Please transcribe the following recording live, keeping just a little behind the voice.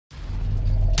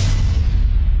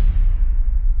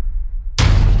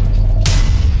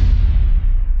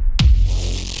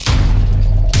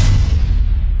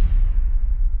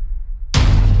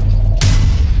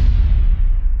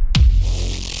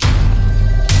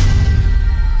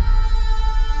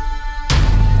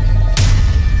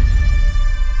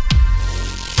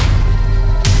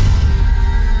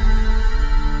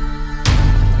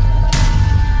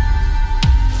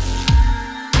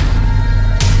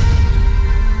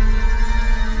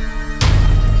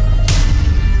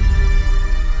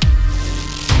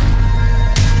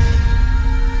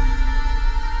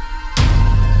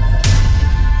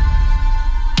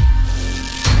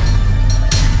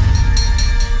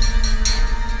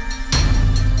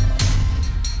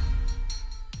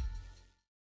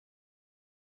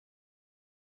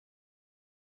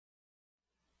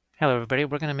Hello everybody,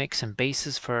 we're going to make some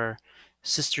bases for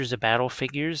Sisters of Battle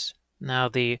figures. Now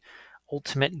the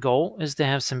ultimate goal is to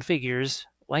have some figures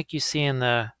like you see in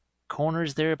the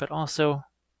corners there, but also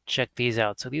check these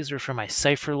out. So these are for my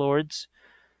Cipher Lords,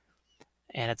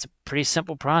 and it's a pretty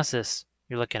simple process.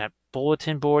 You're looking at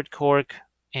bulletin board cork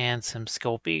and some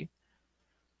Sculpey.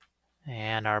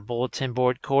 And our bulletin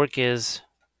board cork is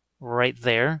right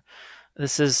there.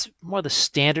 This is more the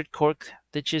standard cork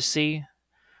that you see.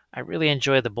 I really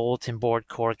enjoy the bulletin board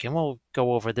cork, and we'll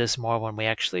go over this more when we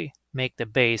actually make the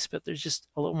base, but there's just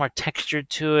a little more texture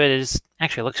to it. It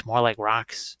actually looks more like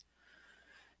rocks.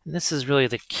 And this is really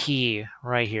the key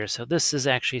right here. So this is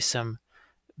actually some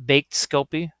baked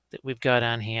Sculpey that we've got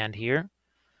on hand here.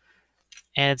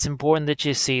 And it's important that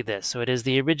you see this. So it is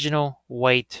the original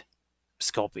white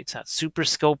Sculpey. It's not super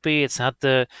Sculpey. It's not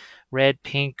the red,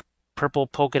 pink, purple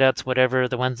polka dots, whatever,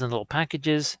 the ones in little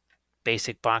packages.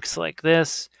 Basic box like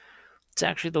this. It's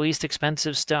actually the least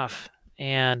expensive stuff.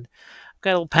 And I've got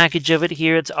a little package of it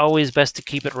here. It's always best to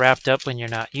keep it wrapped up when you're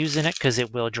not using it because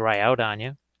it will dry out on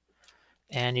you.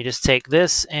 And you just take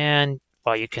this and,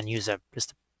 well, you can use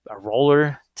just a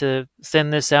roller to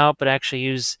thin this out, but actually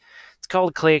use, it's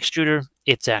called a clay extruder.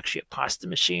 It's actually a pasta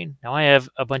machine. Now I have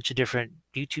a bunch of different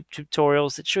YouTube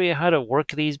tutorials that show you how to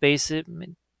work these bases,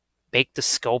 bake the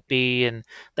Sculpey and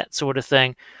that sort of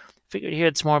thing. Figured here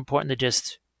it's more important to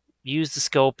just use the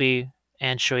Sculpey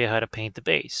and show you how to paint the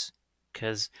base,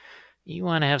 because you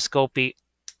want to have Sculpey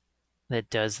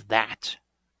that does that.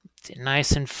 It's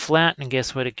nice and flat, and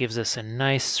guess what? It gives us a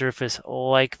nice surface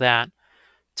like that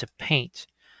to paint.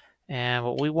 And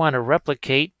what we want to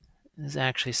replicate is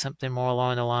actually something more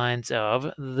along the lines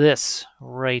of this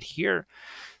right here.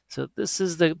 So this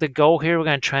is the goal here. We're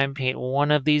going to try and paint one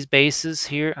of these bases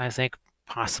here. I think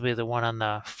possibly the one on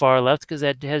the far left, because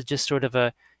that has just sort of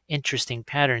a interesting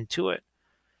pattern to it.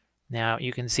 Now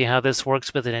you can see how this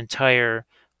works with an entire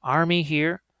army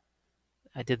here.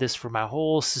 I did this for my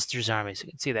whole Sisters army. So you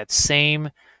can see that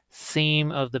same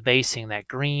theme of the basing, that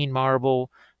green marble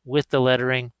with the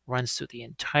lettering runs through the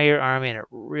entire army, and it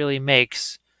really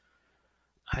makes,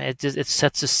 it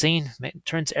sets a scene. It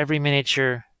turns every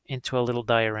miniature into a little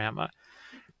diorama.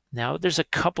 Now there's a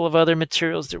couple of other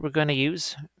materials that we're going to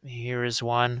use. Here is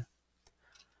one.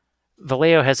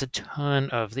 Vallejo has a ton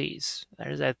of these.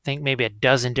 There's, I think, maybe a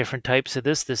dozen different types of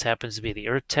this. This happens to be the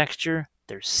earth texture.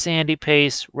 There's sandy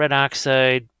paste, red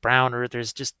oxide, brown earth.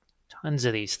 There's just tons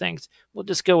of these things. We'll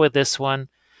just go with this one.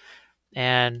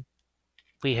 And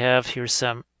we have here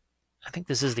some, I think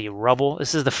this is the rubble.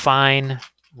 This is the fine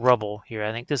rubble here.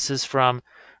 I think this is from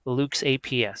Luke's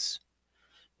APS.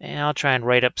 And I'll try and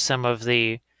write up some of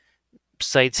the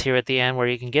sites here at the end where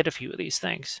you can get a few of these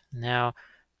things. Now,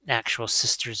 actual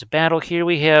Sisters of Battle here,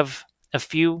 we have a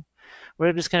few.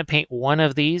 We're just going to paint one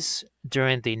of these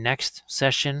during the next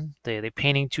session, the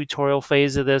painting tutorial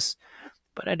phase of this,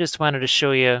 but I just wanted to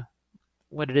show you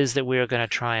what it is that we are going to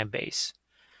try and base.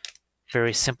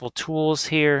 Very simple tools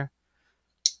here,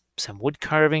 some wood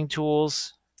carving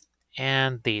tools,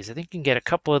 and these. I think you can get a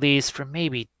couple of these for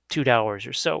maybe $2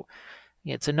 or so.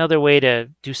 It's another way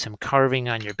to do some carving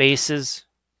on your bases.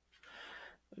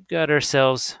 We've got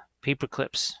ourselves paper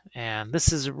clips, and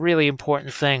this is a really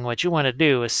important thing. What you want to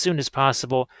do as soon as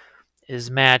possible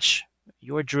is match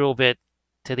your drill bit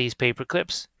to these paper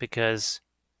clips, because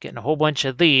getting a whole bunch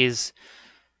of these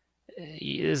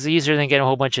is easier than getting a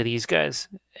whole bunch of these guys,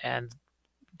 and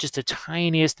just the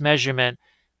tiniest measurement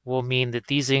will mean that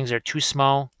these things are too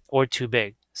small or too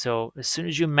big. So as soon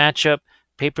as you match up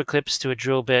paper clips to a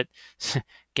drill bit,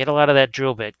 get a lot of that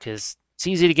drill bit, because it's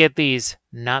easy to get these,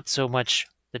 not so much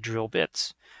the drill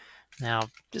bits. Now,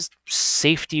 just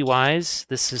safety-wise,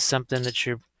 this is something that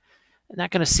you're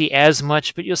not going to see as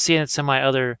much, but you'll see in some of my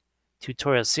other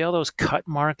tutorials. See all those cut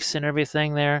marks and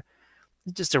everything there?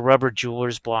 It's just a rubber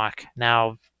jeweler's block.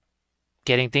 Now,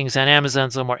 getting things on Amazon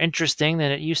is a little more interesting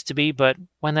than it used to be, but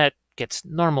when that gets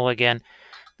normal again,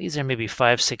 these are maybe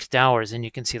 $5, $6, and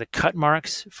you can see the cut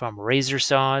marks from razor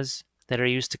saws that are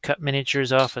used to cut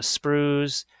miniatures off of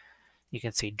sprues. You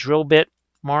can see drill bit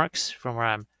marks from where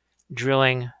I'm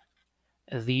drilling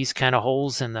these kind of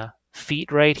holes in the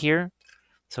feet right here.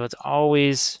 So it's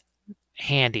always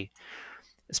handy.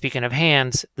 Speaking of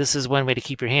hands, this is one way to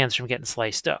keep your hands from getting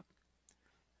sliced up.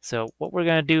 So what we're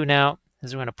going to do now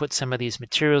is we're going to put some of these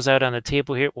materials out on the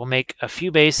table here. We'll make a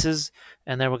few bases,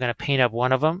 and then we're going to paint up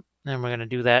one of them, and we're going to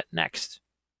do that next.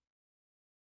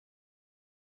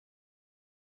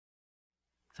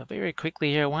 So very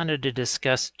quickly here, I wanted to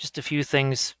discuss just a few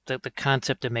things, that the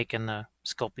concept of making the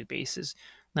Sculpey bases.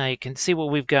 Now you can see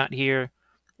what we've got here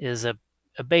is a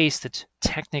base that's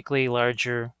technically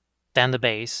larger than the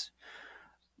base,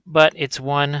 but it's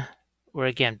one where,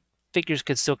 again, figures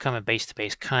could still come in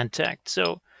base-to-base contact.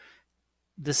 So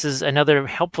this is another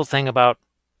helpful thing about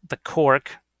the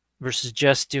cork versus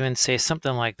just doing, say,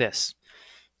 something like this.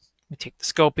 We take the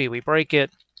Sculpey, we break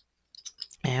it,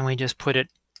 and we just put it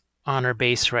on our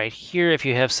base right here. If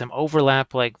you have some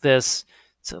overlap like this,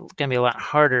 it's going to be a lot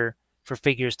harder for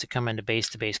figures to come into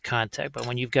base-to-base contact. But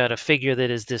when you've got a figure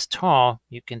that is this tall,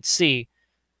 you can see,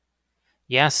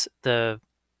 yes, the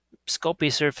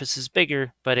Sculpey surface is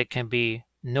bigger, but it can be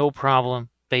no problem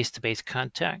base-to-base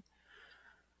contact.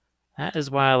 That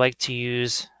is why I like to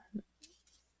use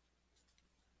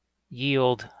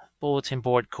yield bulletin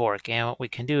board cork. And what we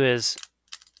can do is,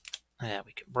 we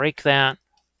can break that,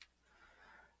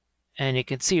 and you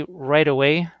can see right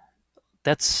away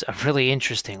that's a really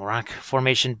interesting rock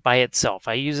formation by itself.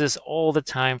 I use this all the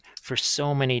time for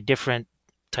so many different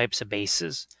types of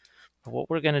bases. But what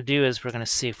we're going to do is we're going to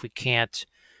see if we can't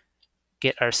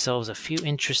get ourselves a few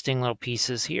interesting little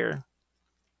pieces here.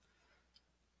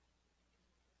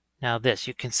 Now this,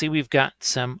 you can see we've got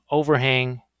some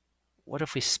overhang. What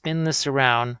if we spin this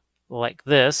around like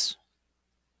this?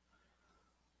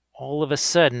 All of a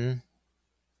sudden,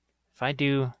 if I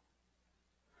do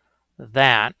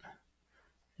that,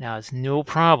 now it's no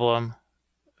problem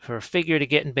for a figure to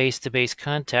get in base-to-base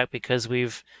contact because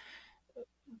the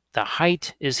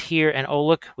height is here, and oh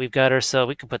look, we've got ourselves,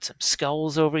 we could put some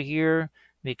skulls over here,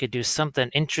 we could do something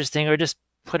interesting, or just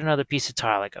put another piece of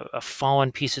tile, like a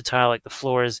fallen piece of tile, like the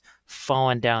floor is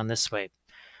falling down this way.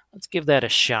 Let's give that a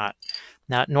shot.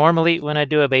 Now, normally when I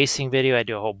do a basing video, I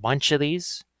do a whole bunch of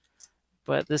these,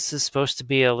 but this is supposed to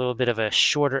be a little bit of a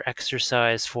shorter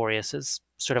exercise for you, so it's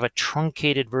sort of a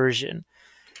truncated version.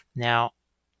 Now,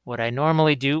 what I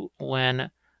normally do when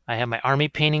I have my army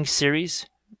painting series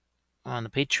on the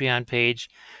Patreon page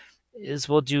is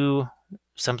we'll do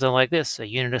something like this, a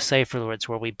unit of Cypher Lords,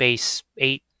 where we base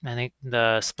 8, I think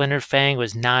the Splinter Fang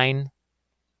was 9,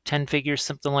 10 figures,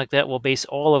 something like that. We'll base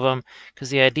all of them because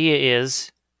the idea is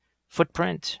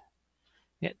footprint.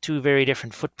 We got 2 very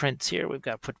different footprints here. We've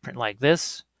got a footprint like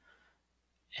this,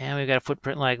 and we've got a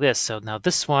footprint like this. So now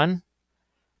this one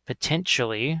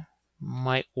potentially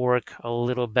might work a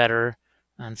little better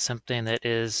on something that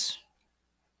is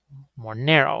more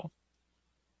narrow,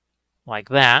 like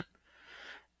that.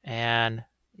 And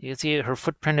you can see her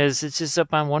footprint is, it's just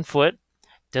up on 1 foot.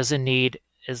 Doesn't need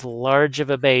as large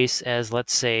of a base as,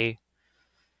 let's say,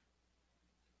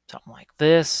 something like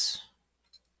this.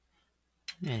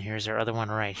 And here's our other one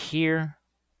right here.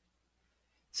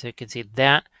 So you can see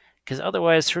that, because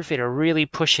otherwise her feet are really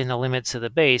pushing the limits of the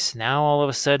base. Now all of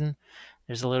a sudden,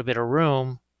 there's a little bit of room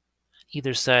on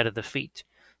either side of the feet.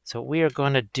 So what we are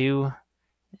going to do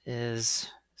is,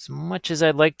 as much as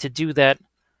I'd like to do that,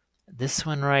 this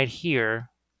one right here,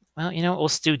 well, you know, we'll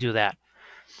still do that.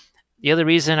 The other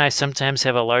reason I sometimes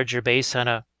have a larger base on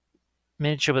a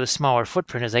miniature with a smaller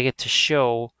footprint is I get to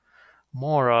show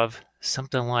more of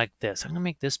something like this. I'm going to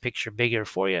make this picture bigger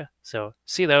for you. So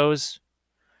see those?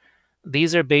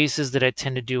 These are bases that I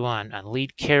tend to do on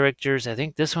lead characters. I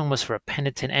think this one was for a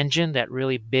Penitent Engine, that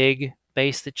really big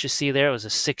base that you see there. It was a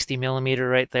 60 millimeter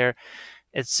right there.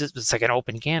 It's like an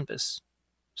open canvas.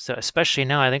 So especially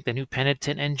now, I think the new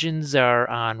Penitent Engines are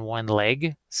on 1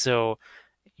 leg. So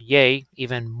yay,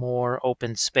 even more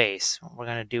open space. What we're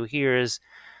going to do here is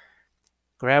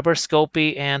grab our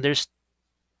Sculpey, and there's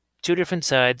 2 different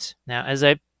sides. Now, as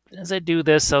I do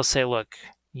this, I'll say, look,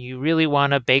 you really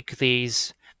want to bake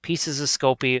these pieces of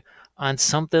Sculpey on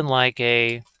something like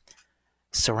a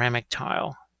ceramic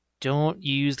tile. Don't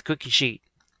use the cookie sheet.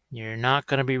 You're not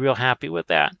going to be real happy with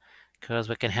that, because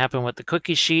what can happen with the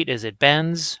cookie sheet is it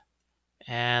bends,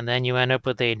 and then you end up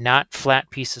with a not flat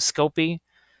piece of Sculpey.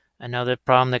 Another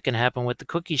problem that can happen with the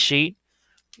cookie sheet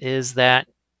is that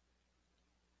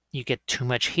you get too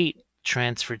much heat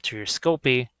transferred to your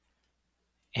Sculpey,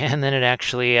 and then it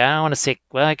actually, I don't want to say,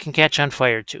 well, it can catch on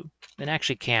fire too. It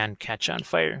actually can catch on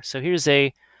fire. So here's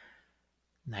a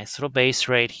nice little base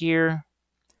right here.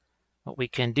 What we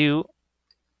can do,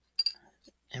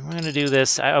 and we're going to do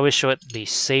this, I always show it the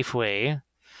safe way.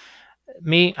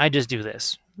 Me, I just do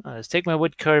this. I'll just take my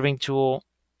wood carving tool,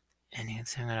 and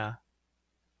I'm going to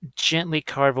gently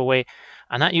carve away.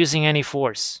 I'm not using any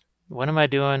force. What am I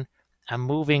doing? I'm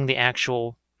moving the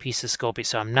actual piece of Sculpey.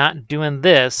 So I'm not doing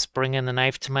this, bringing the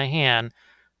knife to my hand.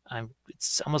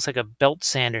 It's almost like a belt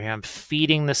sander here. I'm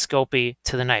feeding the Sculpey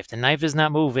to the knife. The knife is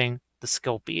not moving, the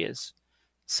Sculpey is.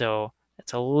 So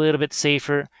it's a little bit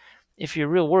safer. If you're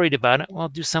real worried about it, well,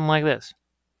 do something like this.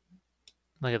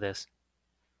 Look at this.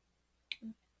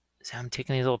 So I'm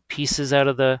taking these little pieces out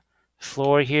of the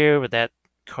floor here with that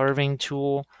carving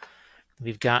tool.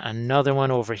 We've got another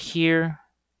one over here.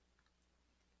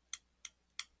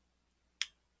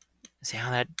 See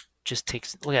how that just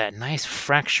takes, look at that, nice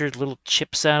fractured little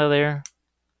chips out of there.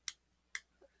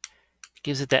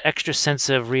 Gives it that extra sense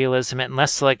of realism and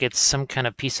less like it's some kind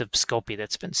of piece of Sculpey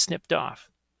that's been snipped off.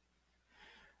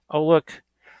 Oh, look,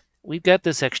 we've got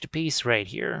this extra piece right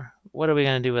here. What are we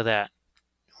going to do with that?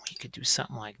 We could do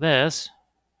something like this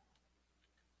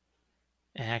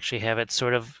and actually have it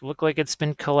sort of look like it's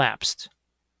been collapsed.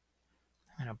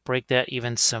 I'm going to break that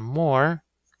even some more.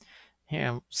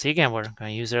 Here, see again, we're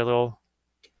going to use our little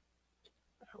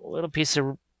piece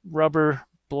of rubber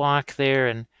block there,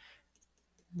 and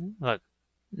look,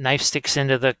 knife sticks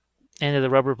into the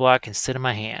rubber block instead of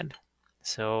my hand.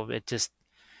 So it just,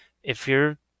 if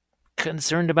you're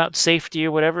concerned about safety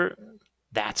or whatever,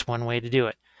 that's one way to do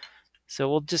it. So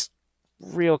we'll just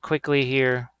real quickly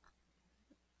here,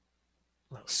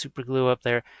 a little super glue up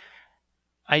there.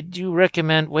 I do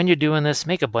recommend when you're doing this,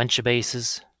 make a bunch of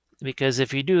bases, because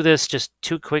if you do this just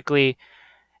too quickly,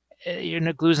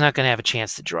 your glue's not going to have a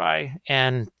chance to dry,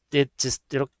 and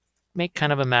it'll make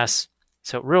kind of a mess.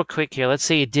 So real quick here, let's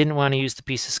say you didn't want to use the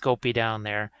piece of Sculpey down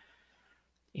there.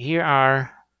 Here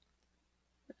are,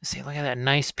 see, look at that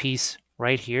nice piece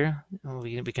right here.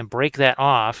 We can break that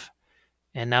off,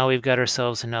 and now we've got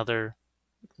ourselves another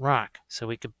rock. So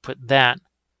we could put that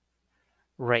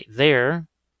right there.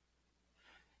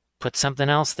 Put something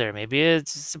else there. Maybe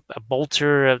it's a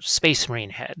bolter, a Space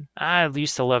Marine head. I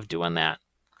used to love doing that.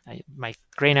 My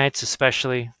Grey Knights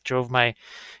especially drove my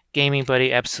gaming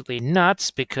buddy absolutely nuts,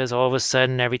 because all of a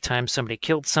sudden, every time somebody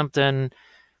killed something,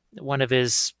 one of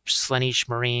his Slaanesh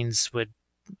Marines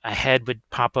a head would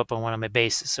pop up on one of my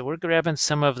bases. So we're grabbing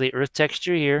some of the earth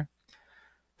texture here,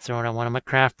 throwing on one of my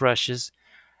craft brushes,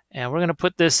 and we're going to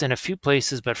put this in a few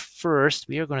places, but first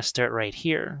we are going to start right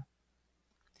here.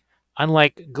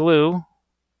 Unlike glue,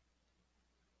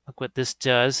 look what this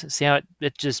does. See how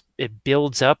it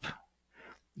builds up?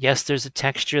 Yes, there's a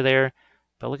texture there,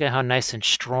 but look at how nice and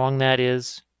strong that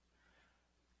is.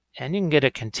 And you can get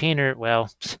a container,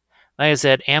 well, like I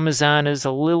said, Amazon is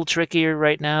a little trickier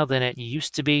right now than it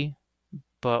used to be,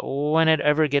 but when it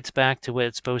ever gets back to what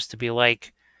it's supposed to be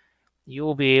like,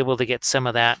 you'll be able to get some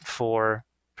of that for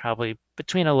probably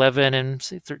between $11 and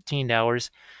say $13.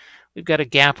 We've got a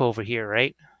gap over here,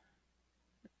 right?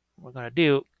 What we're going to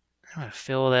do, I'm going to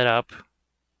fill that up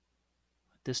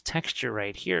with this texture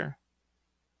right here.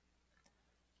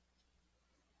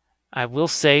 I will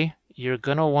say you're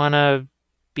going to want to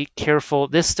be careful.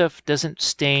 This stuff doesn't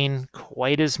stain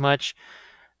quite as much.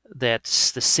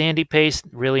 That's the sandy paste,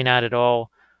 really not at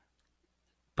all.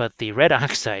 But the red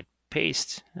oxide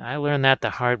paste, I learned that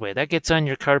the hard way. That gets on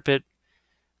your carpet.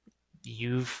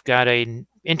 You've got an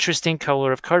interesting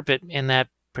color of carpet in that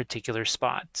particular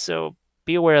spot. So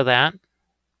be aware of that.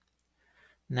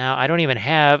 Now, I don't even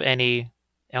have any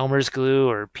Elmer's glue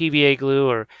or PVA glue,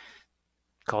 or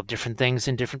called different things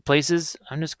in different places.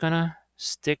 I'm just going to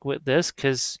stick with this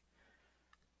because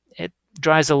it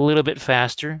dries a little bit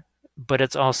faster, but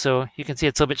it's also, you can see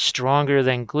it's a little bit stronger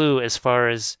than glue as far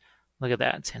as, look at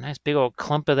that. It's a nice big old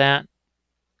clump of that.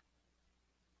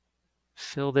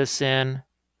 Fill this in.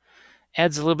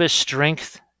 Adds a little bit of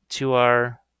strength to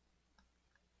our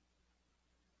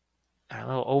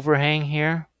little overhang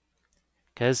here.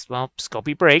 Because, well,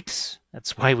 Sculpey breaks.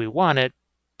 That's why we want it.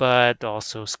 But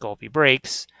also Sculpey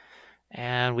breaks.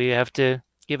 And we have to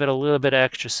give it a little bit of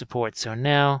extra support. So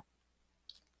now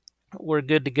we're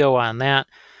good to go on that.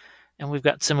 And we've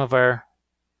got some of our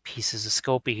pieces of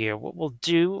Sculpey here. What we'll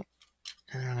do,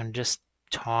 and I'm going to just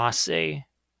toss a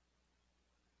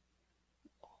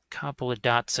couple of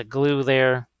dots of glue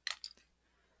there.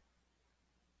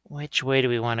 Which way do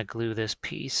we want to glue this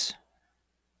piece?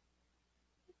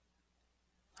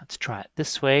 Let's try it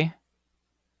this way.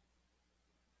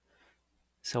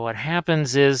 So what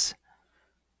happens is,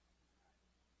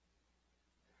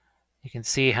 you can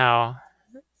see how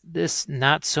this,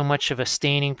 not so much of a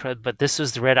staining, but this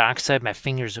is the red oxide. My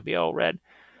fingers will be all red.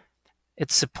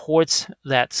 It supports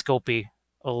that Sculpey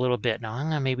a little bit. Now, what I'm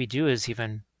going to maybe do is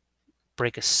even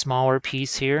break a smaller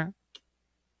piece here.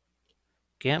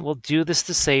 Again, we'll do this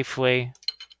the safe way.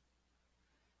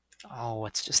 Oh,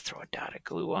 let's just throw a dot of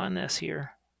glue on this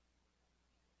here.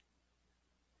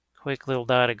 Quick little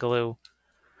dot of glue.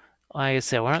 Like I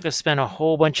said, we're not going to spend a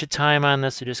whole bunch of time on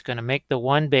this. We're just going to make the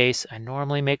one base. I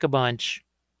normally make a bunch.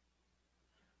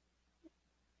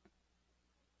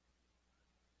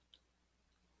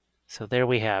 So there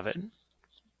we have it.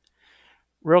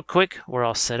 Real quick, we're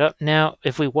all set up. Now,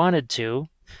 if we wanted to,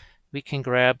 we can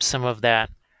grab some of that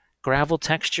gravel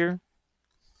texture.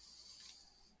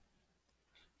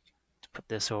 put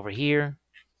this over here.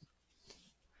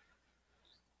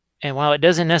 And while it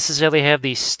doesn't necessarily have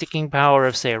the sticking power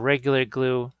of, say, a regular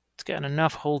glue, it's got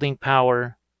enough holding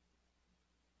power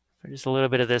for just a little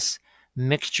bit of this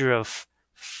mixture of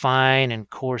fine and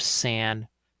coarse sand.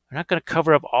 We're not going to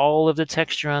cover up all of the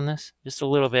texture on this, just a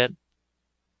little bit.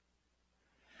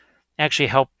 Actually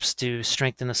helps to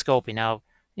strengthen the sculpting. Now,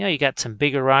 you got some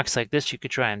bigger rocks like this. You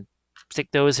could try and stick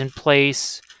those in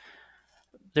place.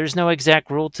 There's no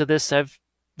exact rule to this.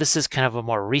 This is kind of a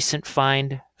more recent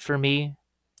find for me.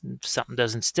 If something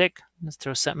doesn't stick, let's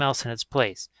throw something else in its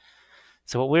place.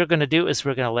 So what we're going to do is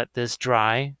we're going to let this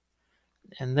dry,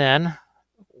 and then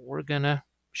we're going to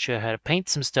show you how to paint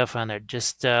some stuff on there,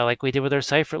 just like we did with our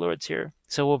Cypher Lords here.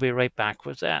 So we'll be right back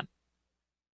with that.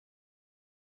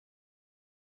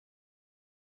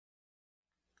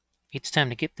 It's time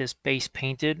to get this base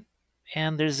painted,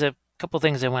 and there's a couple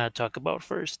things I want to talk about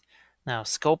first. Now,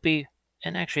 Sculpey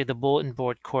and actually the bulletin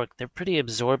board cork, they're pretty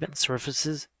absorbent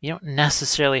surfaces. You don't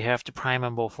necessarily have to prime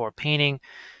them before painting.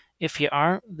 If you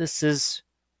are,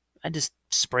 I just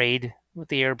sprayed with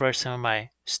the airbrush some of my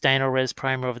Stynylrez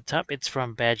primer over the top. It's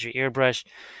from Badger Airbrush.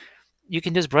 You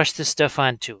can just brush this stuff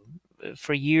on too.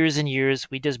 For years and years,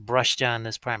 we just brushed on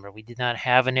this primer. We did not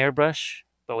have an airbrush,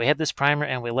 but we had this primer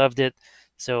and we loved it.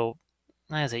 So,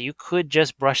 like I said, you could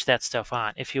just brush that stuff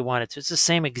on if you wanted to. It's the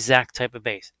same exact type of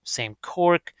base. Same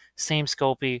cork, same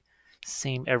Sculpey,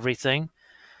 same everything.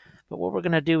 But what we're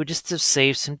going to do, just to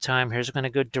save some time here, is we're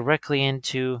going to go directly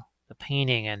into the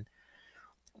painting. And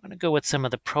I'm going to go with some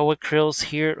of the Pro Acryls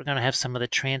here. We're going to have some of the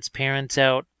transparents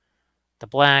out. The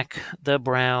black, the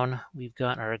brown. We've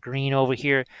got our green over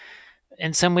here.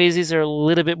 In some ways, these are a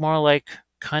little bit more like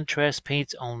contrast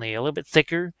paints, only a little bit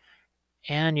thicker.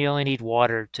 And you only need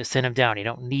water to thin them down. You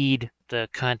don't need the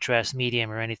contrast medium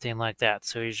or anything like that.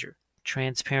 So here's your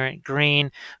transparent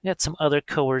green. We got some other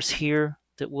colors here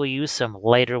that we'll use, some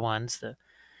lighter ones. The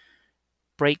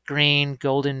bright green,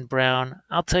 golden brown.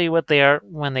 I'll tell you what they are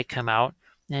when they come out.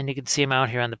 And you can see them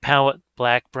out here on the palette.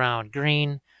 Black, brown,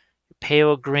 green.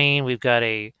 Pale green. We've got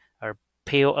our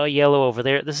pale yellow over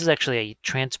there. This is actually a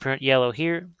transparent yellow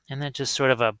here. And then just sort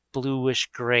of a bluish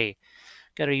gray.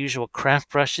 Got our usual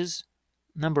craft brushes.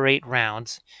 Number 8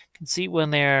 rounds. You can see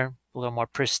when they're a little more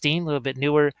pristine, a little bit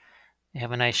newer, they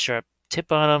have a nice sharp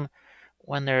tip on them.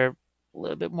 When they're a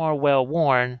little bit more well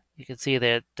worn, you can see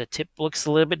that the tip looks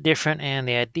a little bit different, and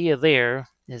the idea there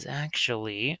is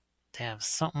actually to have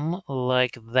something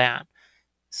like that.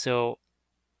 So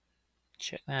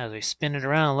check that as we spin it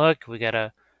around. Look, we got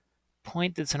a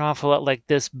point that's an awful lot like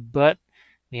this, but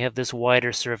we have this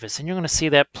wider surface, and you're going to see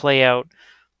that play out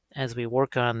as we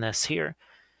work on this here.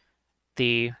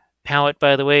 The palette,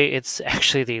 by the way, it's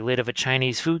actually the lid of a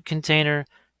Chinese food container,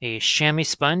 a chamois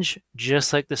sponge,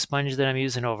 just like the sponge that I'm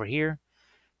using over here,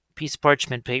 piece of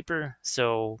parchment paper.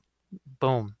 So,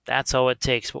 boom, that's all it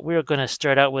takes. What we're going to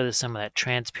start out with is some of that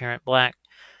transparent black,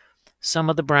 some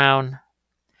of the brown,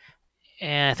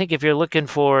 and I think if you're looking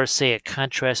for, say, a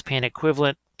contrast paint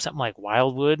equivalent, something like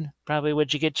Wildwood probably would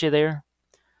get you there.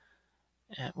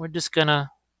 And we're just going to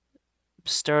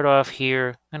start off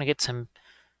here. I'm going to get some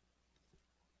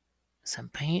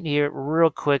paint here real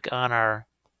quick on our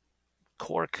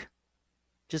cork.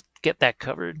 Just get that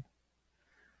covered.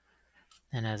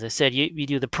 And as I said, you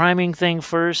do the priming thing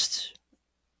first.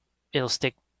 It'll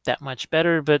stick that much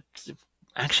better, but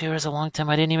actually there was a long time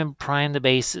I didn't even prime the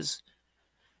bases.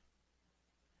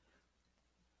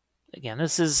 Again,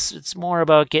 it's more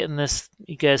about getting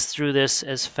you guys through this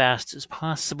as fast as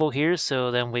possible here,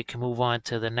 so then we can move on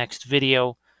to the next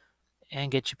video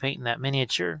and get you painting that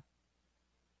miniature.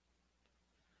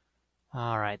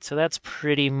 Alright, so that's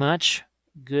pretty much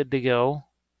good to go.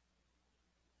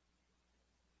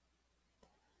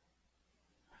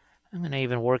 I'm going to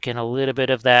even work in a little bit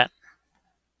of that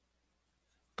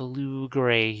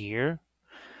blue-gray here.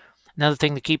 Another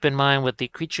thing to keep in mind with the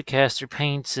Creature Caster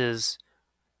paints is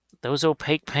those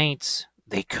opaque paints,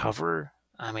 they cover.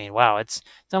 I mean, wow, it's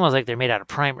almost like they're made out of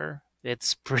primer.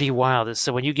 It's pretty wild.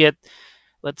 So when you get,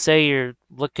 let's say you're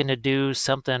looking to do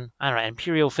something, I don't know,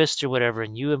 Imperial Fist or whatever,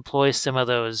 and you employ some of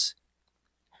those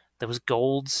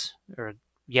golds or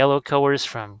yellow colors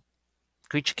from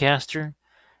Creature Caster,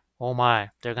 oh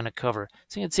my, they're going to cover.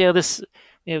 So you can see how this,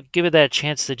 give it that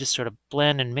chance to just sort of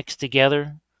blend and mix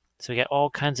together. So we got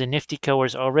all kinds of nifty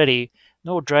colors already.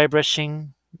 No dry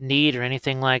brushing need or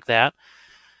anything like that.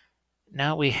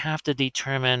 Now we have to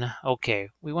determine, okay,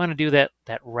 we want to do that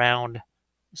round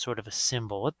sort of a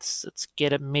symbol. Let's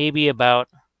get it maybe about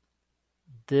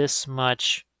this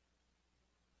much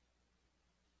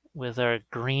with our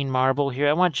green marble here.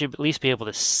 I want you to at least be able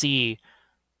to see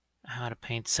how to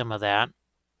paint some of that.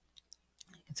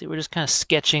 can see we're just kind of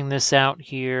sketching this out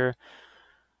here.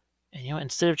 And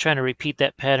instead of trying to repeat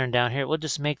that pattern down here, we'll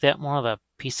just make that more of a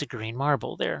piece of green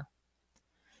marble there.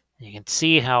 And you can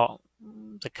see how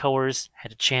the colors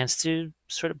had a chance to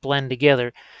sort of blend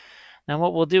together. Now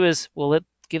what we'll do is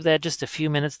give that just a few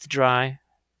minutes to dry.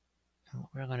 And what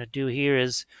we're going to do here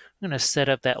is I'm going to set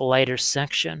up that lighter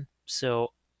section.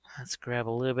 So let's grab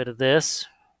a little bit of this.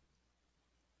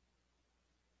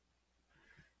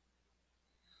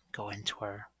 Go into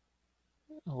our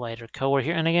lighter color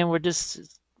here. And again, we're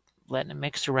just letting it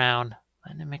mix around,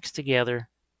 letting it mix together.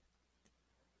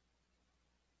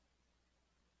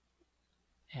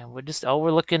 And all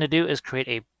we're looking to do is create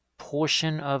a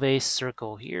portion of a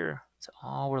circle here. That's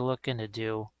all we're looking to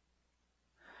do.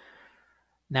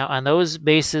 Now on those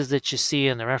bases that you see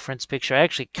in the reference picture, I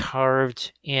actually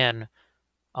carved in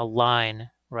a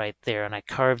line right there, and I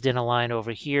carved in a line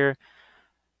over here.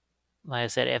 Like I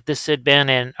said, if this had been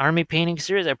an army painting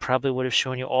series, I probably would have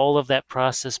shown you all of that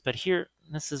process, but here,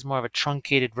 this is more of a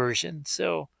truncated version.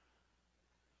 So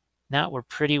now we're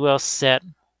pretty well set.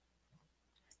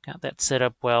 Got that set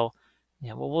up well.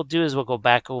 Yeah, what we'll do is we'll go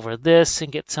back over this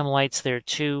and get some lights there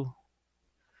too.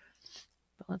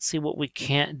 But let's see what we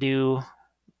can't do,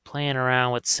 playing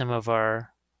around with some of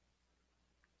our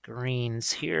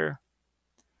greens here.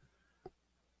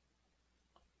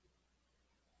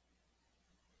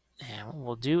 And what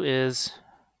we'll do is,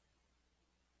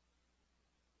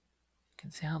 you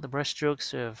can see how the brush stroke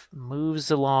sort of moves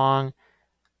along.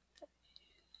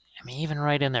 I mean, even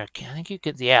right in there, I think you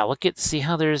could, yeah, see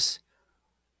how there's,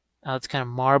 it's kind of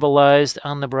marbleized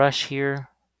on the brush here.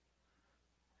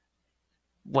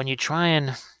 When you try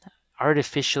and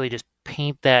artificially just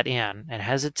paint that in, it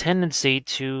has a tendency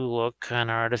to look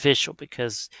kind of artificial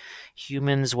because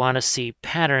humans want to see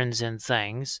patterns in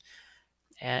things,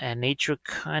 and nature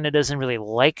kind of doesn't really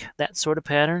like that sort of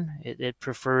pattern. It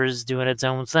prefers doing its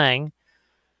own thing.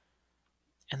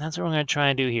 And that's what we're going to try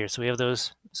and do here. So we have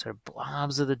those sort of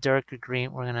blobs of the darker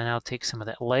green. We're going to now take some of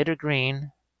that lighter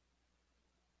green.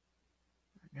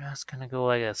 We're just going to go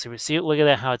like this. So we see it, look at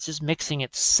that, how it's just mixing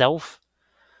itself.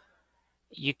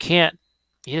 You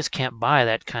just can't buy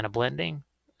that kind of blending.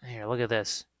 Here, look at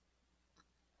this.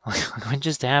 Look what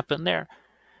just happened there.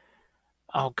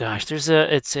 Oh gosh, it's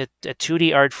a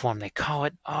 2D art form. They call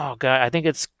it, oh god, I think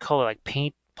it's called like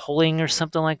paint pulling or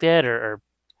something like that, or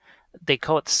they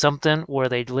call it something where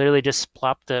they literally just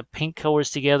plop the paint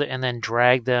colors together and then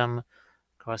drag them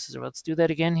across. Let's do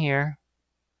that again here.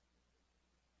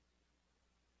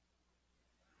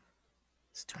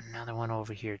 Let's do another one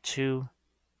over here too.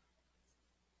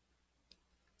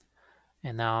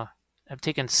 And now I've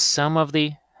taken some of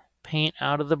the paint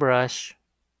out of the brush.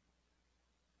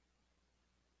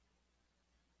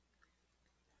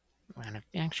 I'm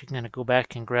actually going to go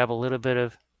back and grab a little bit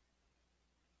of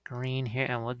green here,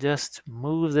 and we'll just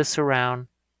move this around.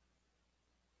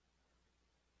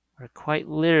 We're quite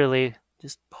literally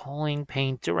just pulling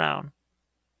paint around.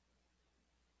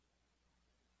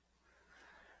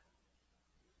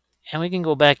 And we can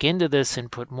go back into this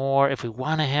and put more. If we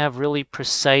want to have really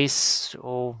precise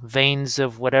veins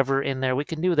of whatever in there, we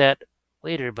can do that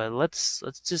later. But let's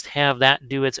just have that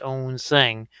do its own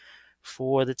thing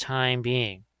for the time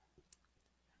being.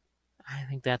 I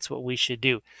think that's what we should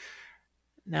do.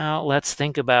 Now let's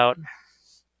think about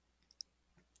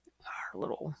our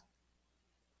little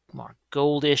more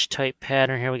goldish type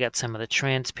pattern here. We got some of the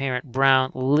transparent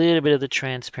brown, a little bit of the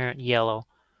transparent yellow.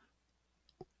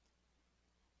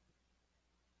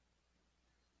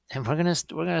 And we're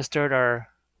gonna start our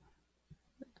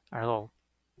little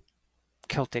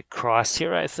Celtic cross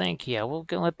here, I think. Yeah, we're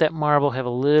gonna let that marble have a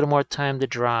little more time to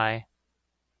dry.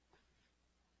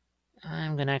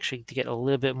 I'm gonna actually get a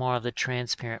little bit more of the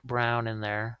transparent brown in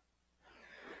there.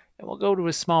 And we'll go to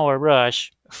a smaller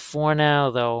brush. For now,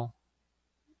 though,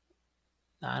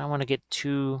 I don't want to get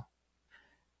too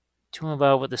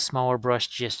involved with the smaller brush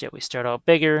just yet. We start out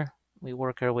bigger, we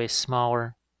work our way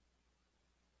smaller.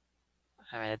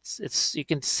 I mean, it's you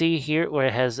can see here where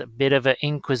it has a bit of an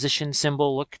Inquisition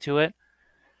symbol look to it.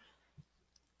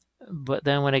 But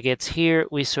then when it gets here,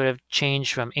 we sort of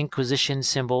change from Inquisition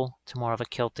symbol to more of a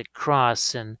Celtic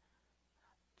cross, and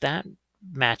that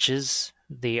matches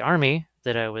the army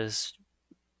that I was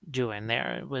doing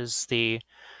there. It was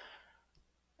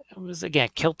again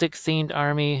Celtic themed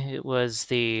army. It was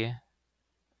the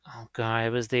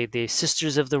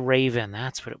Sisters of the Raven.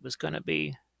 That's what it was going to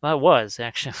be. Well, it was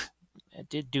actually. It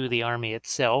did do the army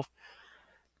itself.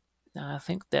 I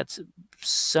think that's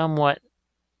somewhat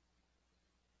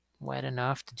wet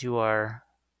enough to do our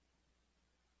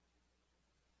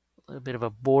little bit of a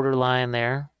border line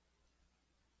there.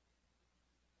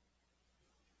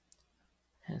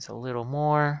 There's a little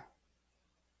more.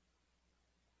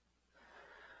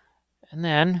 And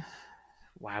then,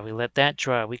 while we let that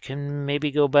dry, we can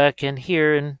maybe go back in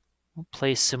here and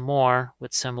place some more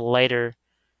with some lighter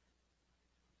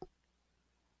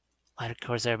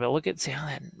colors there. But look at, see how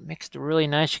that mixed really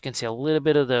nice. You can see a little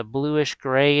bit of the bluish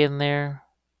gray in there.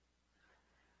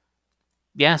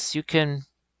 Yes, you can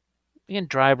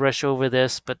dry brush over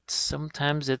this, but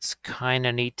sometimes it's kind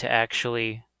of neat to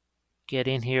actually get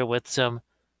in here with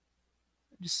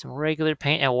just some regular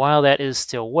paint. And while that is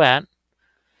still wet,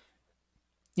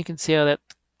 you can see how that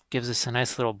gives us a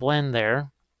nice little blend there.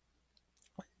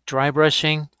 Dry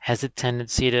brushing has a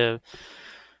tendency to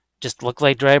just look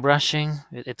like dry brushing.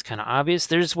 It's kind of obvious.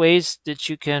 There's ways that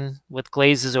you can, with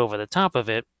glazes over the top of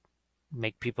it,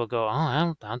 make people go, oh,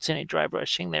 I don't see any dry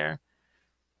brushing there.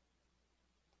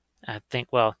 I think,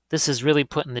 well, this is really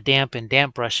putting the damp in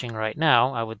damp brushing right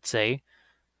now, I would say.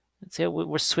 Let's say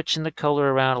we're switching the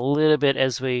color around a little bit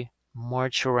as we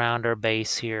march around our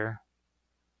base here.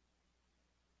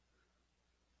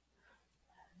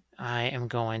 I am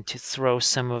going to throw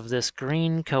some of this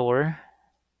green color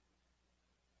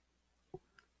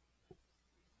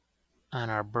on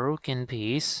our broken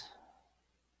piece,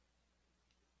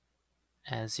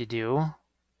 as you do.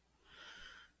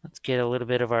 Let's get a little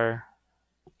bit of our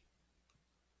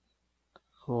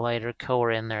lighter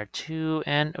color in there too,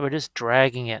 and we're just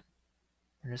dragging it.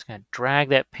 We're just going to drag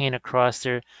that paint across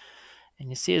there, and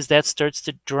you see as that starts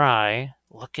to dry,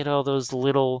 look at all those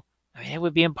little, I mean, it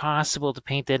would be impossible to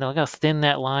paint that. Look how thin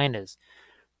that line is.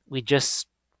 We just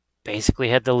basically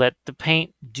had to let the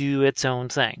paint do its own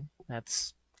thing.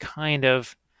 That's kind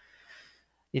of,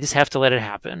 you just have to let it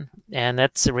happen. And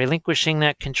that's relinquishing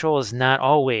that control is not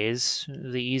always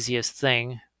the easiest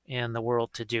thing in the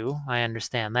world to do. I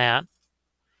understand that.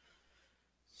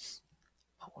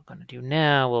 What we're going to do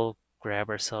now, we'll grab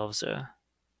ourselves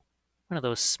one of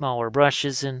those smaller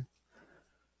brushes and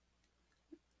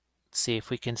see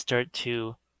if we can start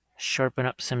to sharpen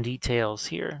up some details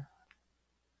here.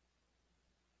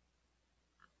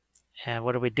 And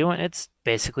what are we doing? It's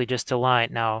basically just a line.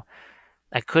 Now,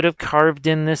 I could have carved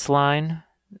in this line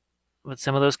with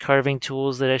some of those carving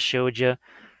tools that I showed you,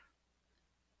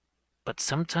 but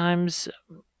sometimes,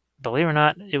 believe it or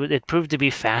not, it proved to be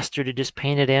faster to just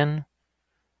paint it in,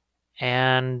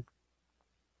 and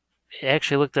it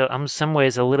actually looked, in some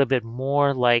ways, a little bit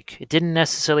more like, it didn't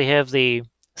necessarily have the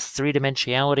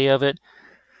three-dimensionality of it,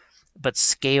 but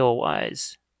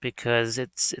scale-wise, because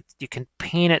you can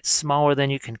paint it smaller than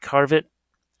you can carve it,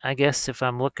 I guess, if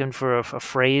I'm looking for a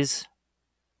phrase.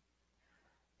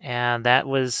 And that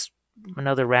was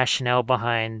another rationale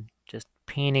behind just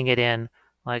painting it in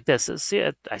like this. See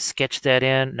it? I sketched that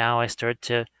in. Now I start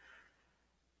to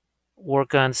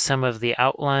work on some of the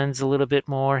outlines a little bit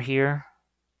more here.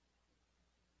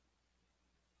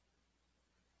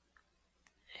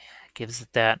 It gives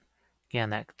it that,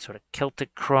 again, that sort of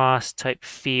Celtic cross type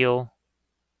feel.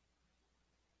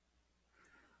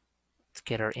 Let's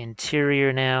get our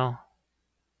interior now.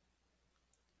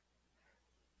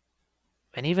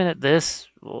 And even at this,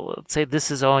 well, let's say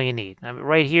this is all you need. I mean,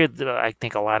 right here, I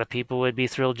think a lot of people would be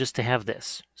thrilled just to have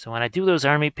this. So when I do those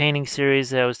army painting series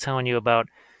that I was telling you about,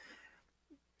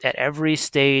 at every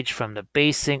stage from the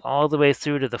basing all the way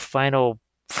through to the final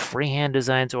freehand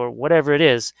designs or whatever it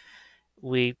is,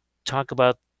 we talk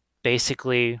about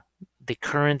basically the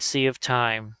currency of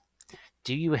time.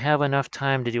 Do you have enough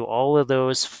time to do all of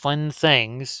those fun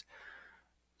things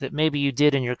that maybe you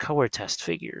did in your color test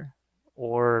figure?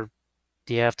 Or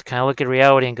do you have to kind of look at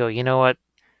reality and go, you know what?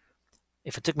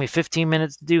 If it took me 15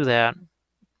 minutes to do that,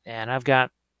 and I've got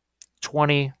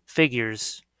 20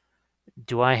 figures,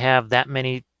 do I have that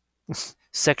many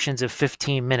sections of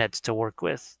 15 minutes to work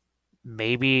with?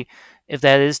 Maybe if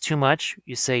that is too much,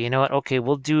 you say, you know what? Okay,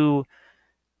 we'll do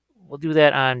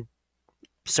that on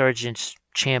Sergeants,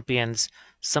 Champions,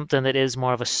 something that is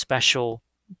more of a special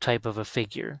type of a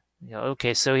figure. You know,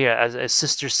 okay, so here, as a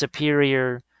Sister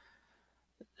Superior,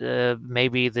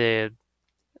 maybe the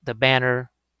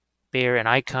banner bearer, an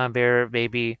icon bearer,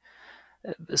 maybe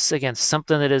again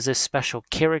something that is a special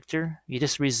character. You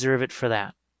just reserve it for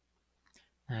that.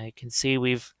 You can see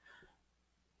we've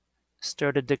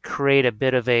started to create a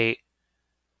bit of a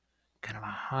kind of a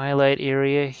highlight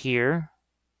area here.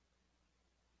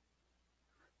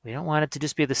 We don't want it to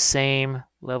just be the same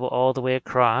level all the way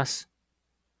across.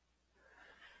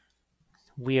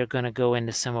 We are going to go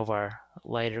into some of our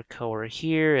lighter color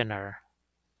here and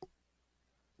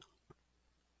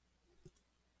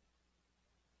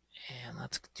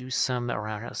let's do some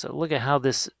around here. So look at how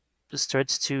this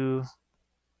starts to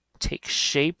take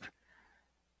shape.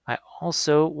 I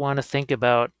also want to think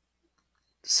about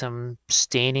some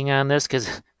staining on this,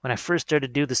 because when I first started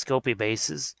to do the Sculpey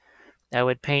bases, I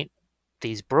would paint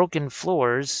these broken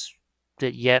floors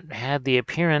that yet had the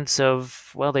appearance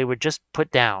of, well, they were just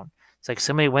put down. It's like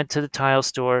somebody went to the tile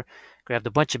store, grabbed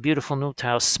a bunch of beautiful new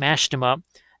tiles, smashed them up,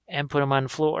 and put them on the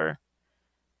floor.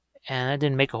 And that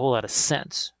didn't make a whole lot of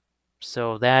sense.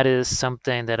 So that is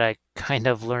something that I kind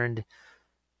of learned.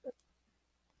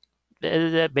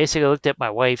 Basically, I looked at my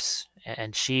wife's,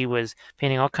 and she was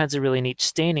painting all kinds of really neat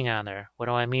staining on there. What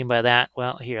do I mean by that?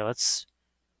 Well, here, let's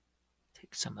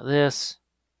take some of this.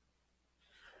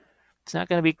 It's not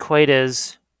going to be quite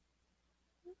as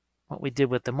what we did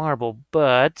with the marble,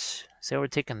 but so we're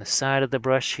taking the side of the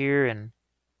brush here, and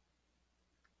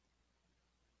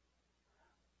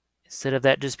instead of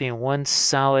that just being one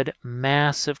solid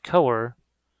mass of color,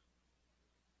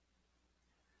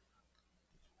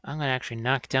 I'm going to actually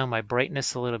knock down my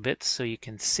brightness a little bit so you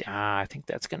can see. I think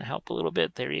that's going to help a little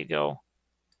bit. There you go.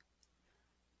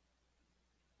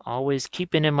 Always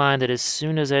keeping in mind that as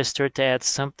soon as I start to add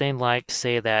something like,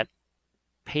 say, that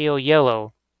pale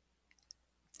yellow,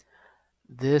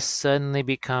 this suddenly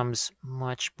becomes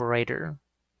much brighter.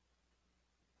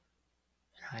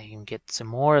 I can get some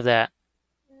more of that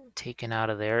taken out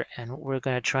of there, and what we're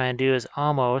going to try and do is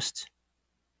almost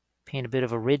paint a bit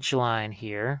of a ridge line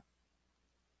here.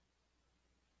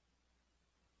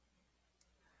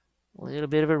 A little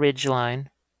bit of a ridge line.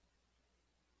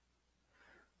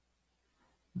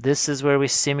 This is where we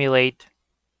simulate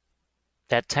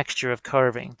that texture of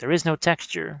carving. There is no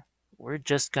texture. We're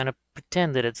just going to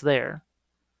pretend that it's there.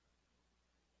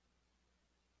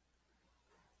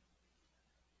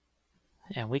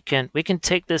 And we can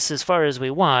take this as far as we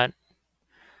want.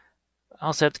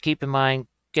 Also have to keep in mind,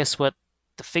 guess what?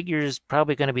 The figure is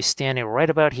probably going to be standing right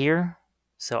about here.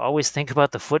 So always think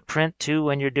about the footprint too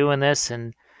when you're doing this,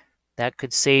 and that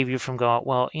could save you from going,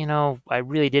 well, you know, I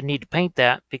really didn't need to paint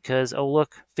that because, oh,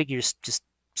 look, figure's just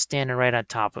standing right on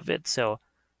top of it. So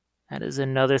that is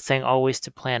another thing always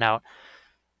to plan out.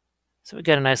 So we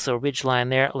got a nice little ridge line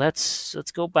there. Let's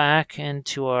go back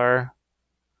into our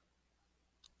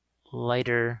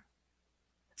lighter,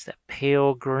 it's that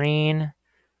pale green.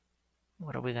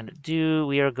 What are we going to do?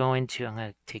 We are going to, I'm going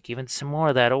to take even some more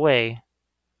of that away.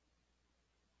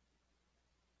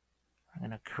 I'm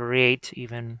going to create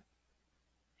even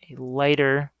a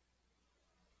lighter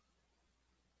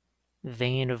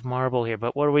vein of marble here.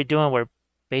 But what are we doing? We're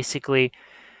basically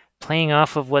playing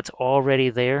off of what's already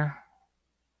there.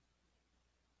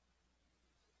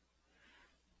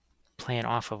 Playing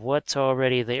off of what's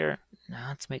already there. Now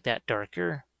let's make that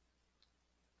darker.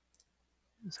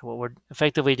 So what we're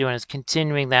effectively doing is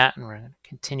continuing that, and we're going to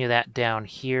continue that down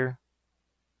here.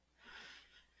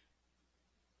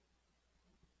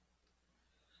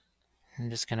 I'm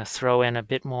just going to throw in a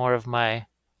bit more of my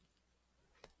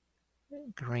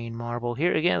green marble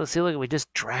here. Again, let's see, look, we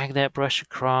just drag that brush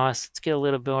across. Let's get a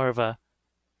little bit more of a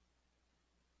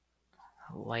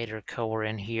lighter color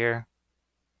in here.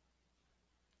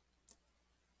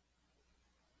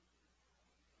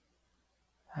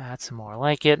 That's more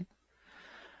like it.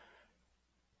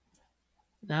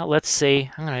 Now let's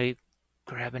say, I'm going to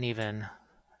grab an even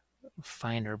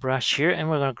finer brush here, and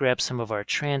we're going to grab some of our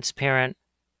transparent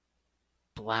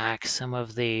black, some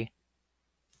of the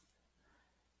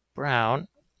brown.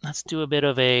 Let's do a bit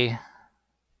of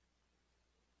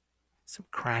some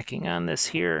cracking on this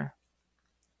here.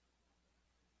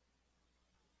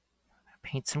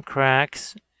 Paint some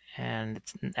cracks, and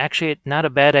it's actually not a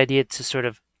bad idea to sort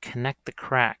of connect the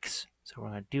cracks. So we're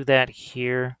going to do that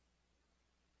here.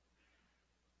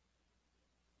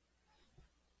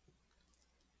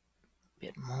 A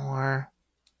bit more.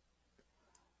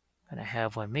 I'm going to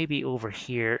have one maybe over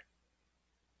here.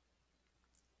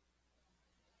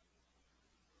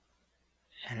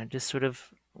 And it just sort of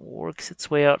works its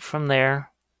way out from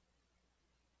there.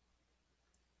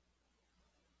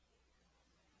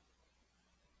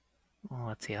 Well,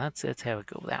 let's see, let's have it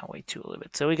go that way too a little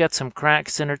bit. So we got some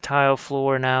cracks in our tile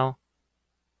floor now.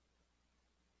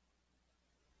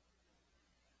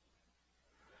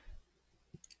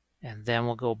 And then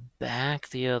we'll go back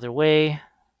the other way.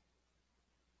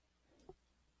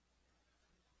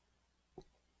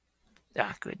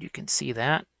 Ah, good, you can see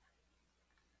that.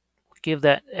 Give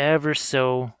that ever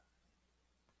so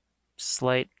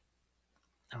slight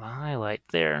of a highlight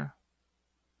there.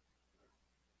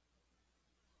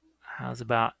 How's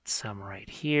about some right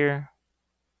here?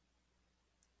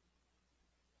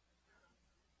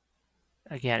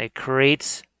 Again, it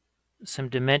creates some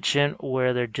dimension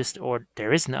where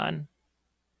there is none.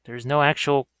 There's no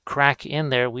actual crack in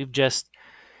there. We've just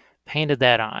painted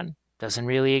that on. Doesn't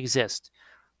really exist.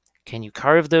 Can you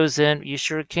carve those in? You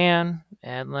sure can.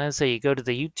 And let's say you go to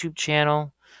the YouTube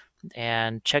channel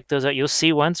and check those out. You'll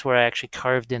see ones where I actually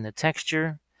carved in the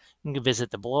texture. You can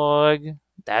visit the blog.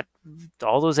 That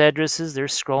all those addresses, they're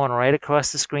scrolling right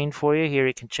across the screen for you. Here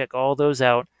you can check all those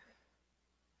out.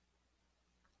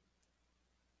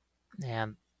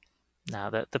 And now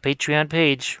the Patreon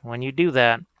page, when you do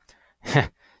that,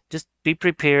 just be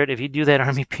prepared. If you do that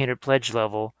Army Painter pledge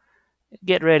level,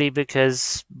 get ready,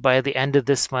 because by the end of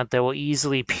this month, there will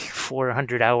easily be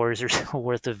 400 hours or so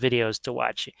worth of videos to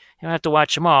watch. You don't have to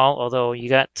watch them all, although you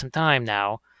got some time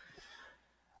now.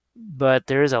 But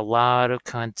there is a lot of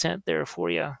content there for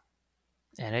you.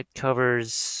 And it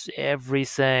covers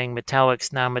everything: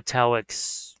 metallics,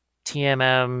 non-metallics,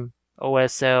 TMM,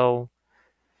 OSL.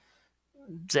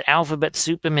 It's an alphabet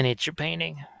soup of miniature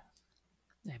painting.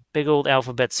 A big old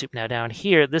alphabet soup. Now down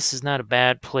here, this is not a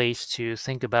bad place to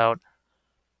think about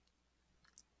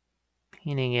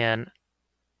painting in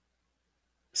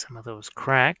some of those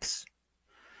cracks.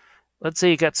 Let's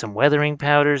say you got some weathering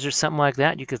powders or something like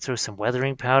that. You could throw some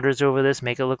weathering powders over this,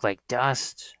 make it look like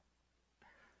dust.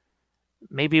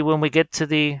 Maybe when we get to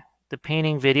the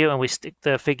painting video and we stick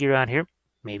the figure on here,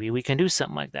 maybe we can do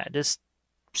something like that. Just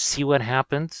see what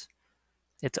happens.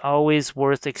 It's always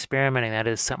worth experimenting. That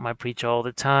is something I preach all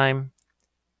the time.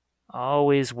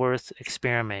 Always worth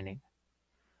experimenting.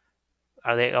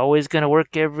 Are they always going to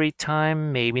work every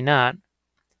time? Maybe not.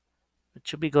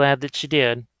 But you'll be glad that you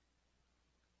did.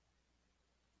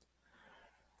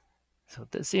 So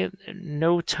this is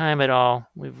no time at all.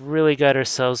 We've really got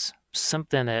ourselves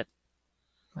something that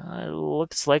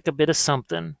looks like a bit of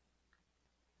something.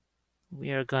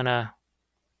 We are gonna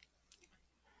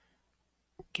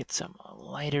get some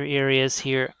lighter areas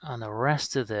here on the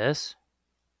rest of this.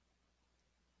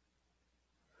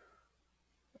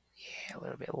 Yeah, a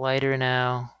little bit lighter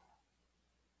now.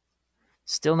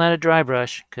 Still not a dry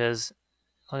brush, because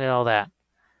look at all that.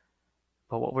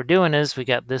 But what we're doing is we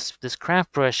got this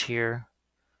craft brush here.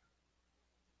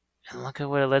 And look at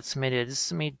what it lets me do.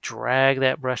 Just let me drag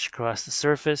that brush across the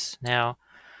surface. Now,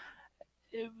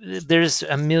 there's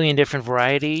a million different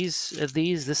varieties of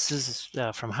these. This is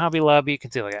from Hobby Lobby. You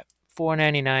can see, look at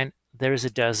 $4.99. There's a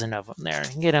dozen of them there. You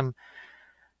can get them.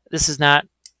 This is not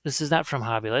from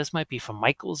Hobby Lobby. This might be from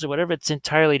Michael's or whatever. It's an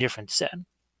entirely different set,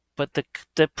 but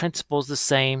the principle's the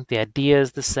same. The idea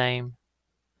is the same.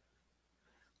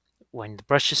 When the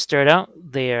brushes start out,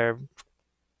 they are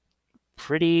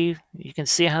pretty. You can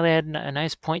see how they had a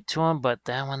nice point to them, but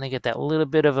then when they get that little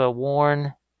bit of a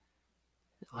worn,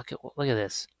 look at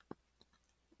this.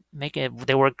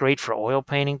 They work great for oil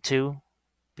painting too,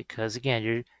 because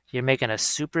again, you're making a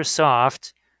super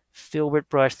soft filbert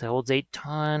brush that holds a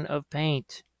ton of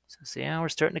paint. So see how we're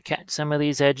starting to catch some of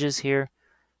these edges here.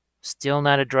 Still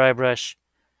not a dry brush,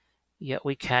 yet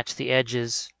we catch the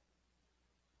edges.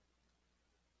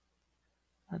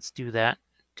 Let's do that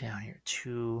down here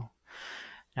too.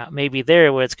 Now maybe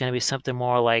there where it's going to be something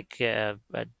more like a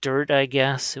dirt, I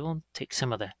guess. It will take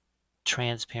some of the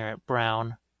transparent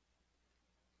brown.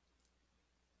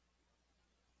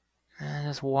 And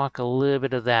just walk a little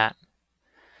bit of that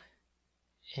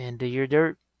into your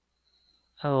dirt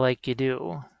like you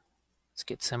do. Let's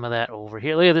get some of that over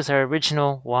here. Look at this, our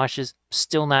original washes,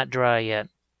 still not dry yet.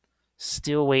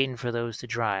 Still waiting for those to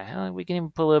dry. We can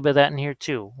even put a little bit of that in here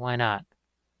too. Why not?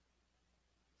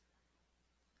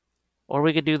 Or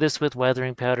we could do this with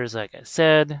weathering powders, like I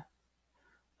said.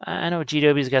 I know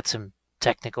GW's got some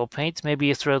technical paints. Maybe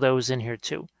you throw those in here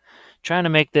too. Trying to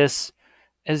make this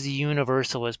as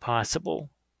universal as possible,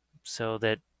 so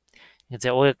that you can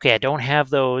say, well, okay, I don't have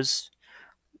those.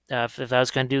 If I was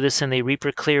going to do this in the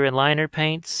Reaper Clear and Liner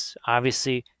paints,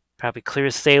 obviously probably clear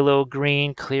phthalo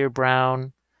green, clear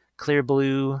brown, clear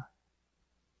blue,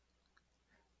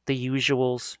 the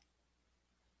usuals.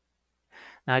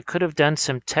 Now I could have done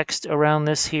some text around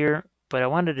this here, but I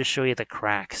wanted to show you the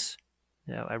cracks.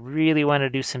 I really want to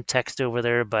do some text over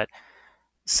there, but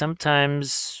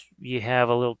sometimes you have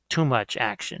a little too much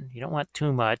action. You don't want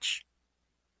too much.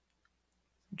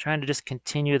 I'm trying to just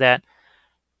continue that.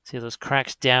 See those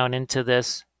cracks down into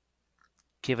this.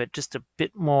 Give it just a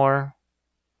bit more.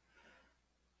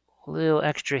 A little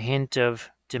extra hint of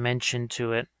dimension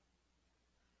to it.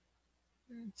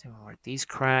 So we'll work these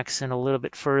cracks in a little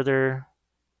bit further.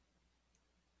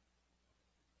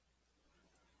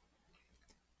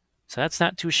 So that's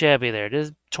not too shabby there.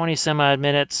 Just 20 some odd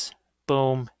minutes.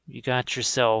 Boom. You got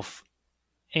yourself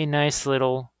a nice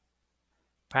little,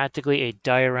 practically a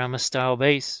diorama style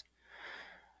base.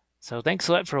 So thanks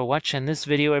a lot for watching this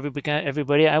video,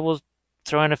 everybody. I will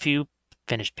throw in a few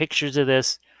finished pictures of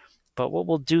this. But what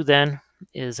we'll do then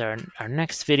is our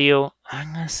next video.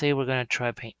 I'm going to say we're going to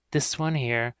try paint this one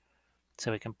here.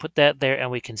 So we can put that there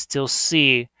and we can still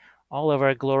see all of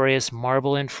our glorious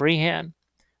marble in freehand.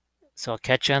 So I'll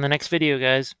catch you on the next video,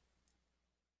 guys.